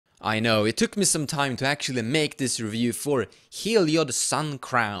I know, it took me some time to actually make this review for Heliod Sun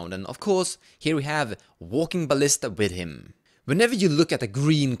Crown, and of course, here we have Walking Ballista with him. Whenever you look at a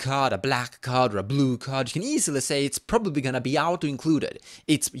green card, a black card, or a blue card, you can easily say it's probably gonna be auto-included.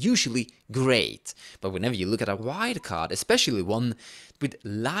 It's usually great. But whenever you look at a white card, especially one with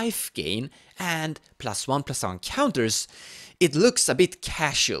life gain and +1/+1 counters, it looks a bit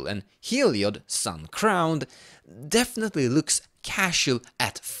casual, and Heliod Sun Crowned definitely looks casual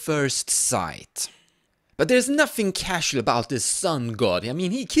at first sight. But there's nothing casual about this sun god. I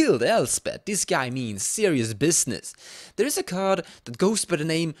mean, he killed Elspeth. This guy means serious business. There is a card that goes by the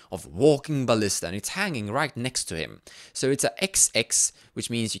name of Walking Ballista, and it's hanging right next to him. So it's a XX,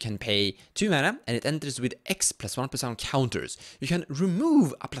 which means you can pay 2 mana, and it enters with X +1/+1 counters. You can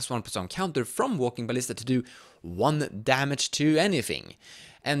remove a +1/+1 counter from Walking Ballista to do 1 damage to anything.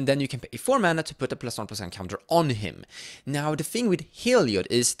 And then you can pay 4 mana to put a +1/+1 counter on him. Now, the thing with Heliod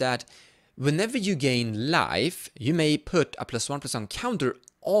is that whenever you gain life, you may put a +1/+1 counter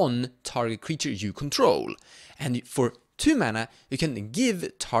on target creature you control. And for 2 mana, you can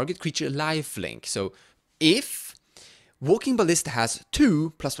give target creature lifelink. So if Walking Ballista has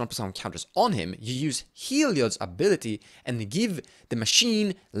 2 +1/+1 counters on him, you use Heliod's ability and give the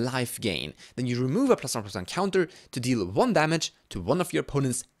machine life gain. Then you remove a +1/+1 counter to deal 1 damage to one of your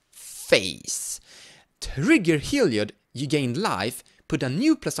opponent's face. Trigger Heliod, you gain life, put a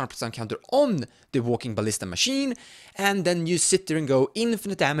new +1/+1 counter on the Walking Ballista machine, and then you sit there and go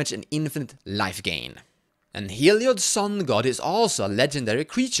infinite damage and infinite life gain. And Heliod Sun God is also a legendary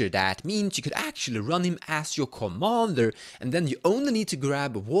creature. That means you could actually run him as your commander, and then you only need to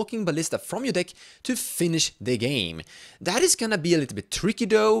grab Walking Ballista from your deck to finish the game. That is gonna be a little bit tricky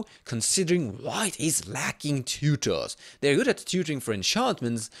though, considering White is lacking tutors. They're good at tutoring for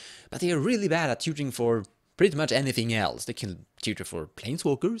enchantments, but they are really bad at tutoring for pretty much anything else. They can tutor for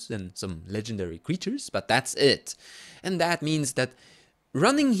planeswalkers and some legendary creatures, but that's it. And that means that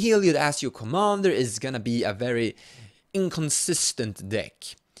running Heliod as your commander is gonna be a very inconsistent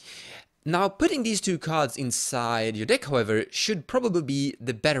deck. Now, putting these 2 cards inside your deck, however, should probably be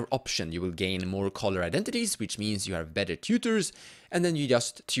the better option. You will gain more color identities, which means you have better tutors, and then you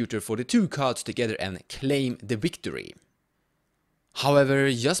just tutor for the 2 cards together and claim the victory. However,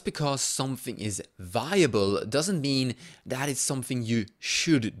 just because something is viable doesn't mean that it's something you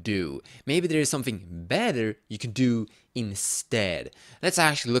should do. Maybe there is something better you can do instead. Let's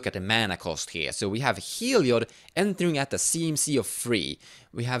actually look at the mana cost here. So we have Heliod entering at a CMC of 3.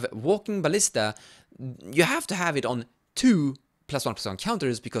 We have Walking Ballista. You have to have it on 2 +1/+1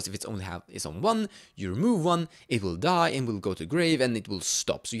 counters, because if it's only is on 1, you remove 1, it will die and will go to grave and it will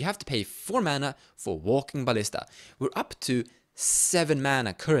stop. So you have to pay 4 mana for Walking Ballista. We're up to 7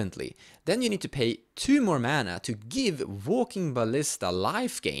 mana currently. Then you need to pay 2 more mana to give Walking Ballista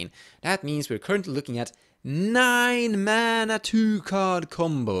life gain. That means we're currently looking at 9 mana 2 card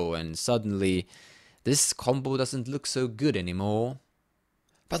combo, and suddenly this combo doesn't look so good anymore.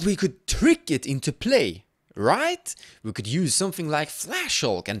 But we could trick it into play, right? We could use something like Flash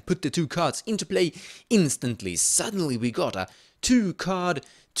Hulk and put the 2 cards into play instantly. Suddenly we got a 2 card,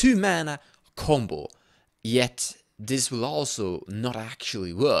 2 mana combo. Yet this will also not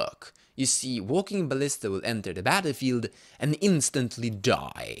actually work. You see, Walking Ballista will enter the battlefield and instantly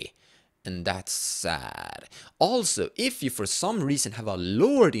die. And that's sad. Also, if you for some reason have a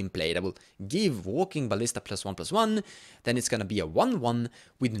Lord in play that will give Walking Ballista +1/+1, then it's gonna be a 1/1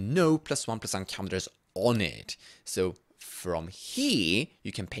 with no +1/+1 counters on it. So from here,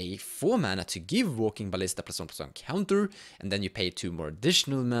 you can pay 4 mana to give Walking Ballista +1/+1 counter, and then you pay 2 more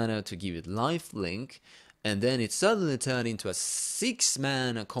additional mana to give it lifelink. And then it suddenly turned into a 6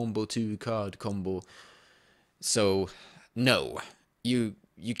 mana combo, 2 card combo. So, no.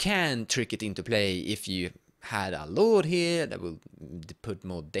 You can trick it into play if you had a Lord here that will put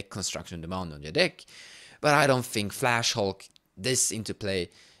more deck construction demand on your deck. But I don't think Flash Hulk this into play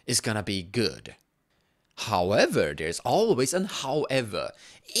is gonna be good. However, there's always an however.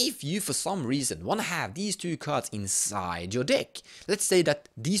 If you for some reason wanna have these 2 cards inside your deck, let's say that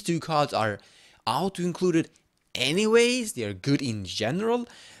these 2 cards are auto-included anyways, they are good in general,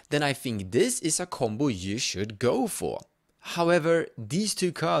 then I think this is a combo you should go for. However, these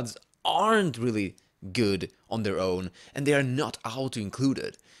 2 cards aren't really good on their own, and they are not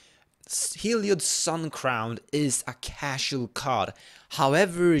auto-included. Heliod Sun Crown is a casual card,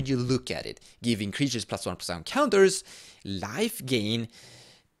 however you look at it. Giving creatures +1/+1 counters, life gain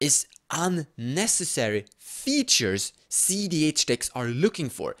is unnecessary features cEDH decks are looking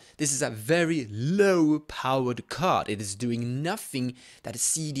for. This is a very low powered card. It is doing nothing that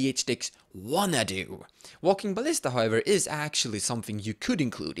cEDH decks wanna do. Walking Ballista, however, is actually something you could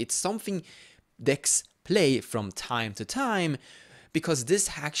include. It's something decks play from time to time, because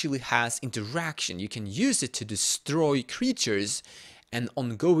this actually has interaction. You can use it to destroy creatures and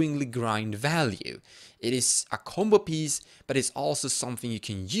ongoingly grind value. It is a combo piece, but it's also something you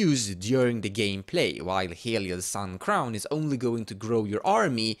can use during the gameplay, while Heliod Sun Crown is only going to grow your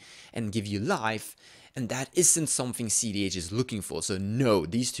army and give you life, and that isn't something cEDH is looking for. So no,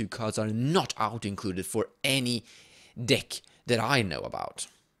 these two cards are not out included for any deck that I know about.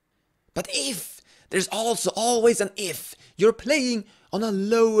 But if, there's also always an if, you're playing on a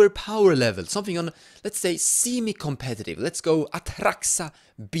lower power level, something on, let's say, semi-competitive. Let's go Atraxa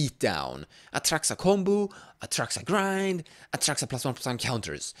Beatdown, Atraxa Combo, Atraxa Grind, Atraxa +1/+1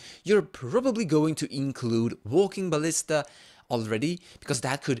 counters. You're probably going to include Walking Ballista already, because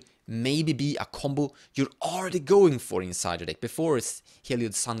that could maybe be a combo you're already going for inside your deck before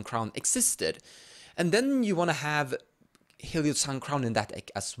Heliod Sun Crown existed. And then you want to have Heliod Sun Crown in that deck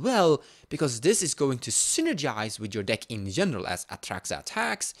as well, because this is going to synergize with your deck in general. As Atraxa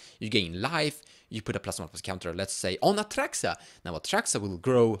attacks, you gain life, you put a +1/+1 counter, let's say, on Atraxa. Now Atraxa will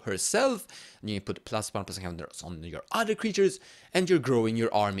grow herself, and you put +1/+1 counters on your other creatures, and you're growing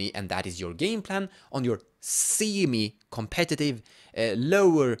your army, and that is your game plan on your semi-competitive,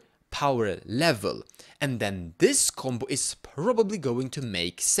 lower power level. And then this combo is probably going to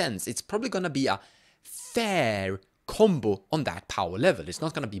make sense. It's probably going to be a fair combo on that power level. It's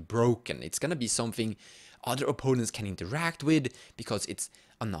not going to be broken. It's going to be something other opponents can interact with, because it's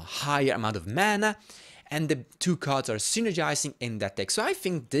on a higher amount of mana, and the two cards are synergizing in that deck. So I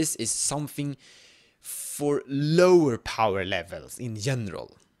think this is something for lower power levels in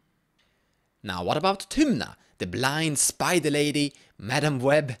general. Now what about Tymna? The blind spider lady, Madam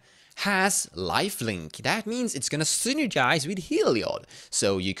Web, has lifelink. That means it's gonna synergize with Heliod.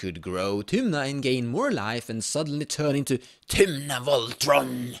 So you could grow Tymna and gain more life and suddenly turn into Tymna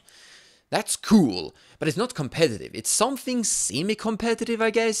Voltron. That's cool, but it's not competitive. It's something semi-competitive,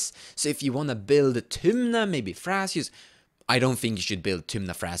 I guess. So if you wanna build Tymna, maybe Thrasius, I don't think you should build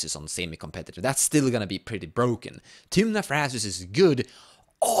Tymna Thrasius on semi-competitive. That's still gonna be pretty broken. Tymna Thrasius is good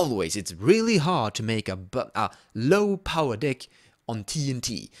always. It's really hard to make a low power deck on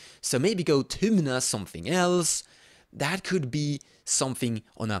TNT. So maybe go Tymna something else. That could be something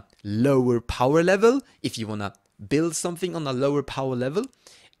on a lower power level, if you wanna build something on a lower power level.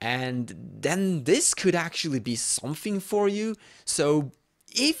 And then this could actually be something for you. So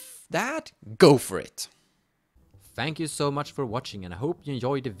if that, go for it. Thank you so much for watching, and I hope you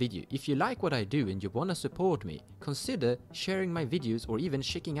enjoyed the video. If you like what I do and you wanna support me, consider sharing my videos or even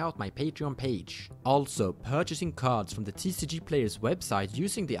checking out my Patreon page. Also, purchasing cards from the TCG Players website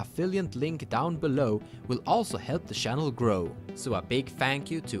using the affiliate link down below will also help the channel grow. So a big thank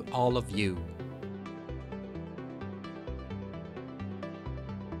you to all of you.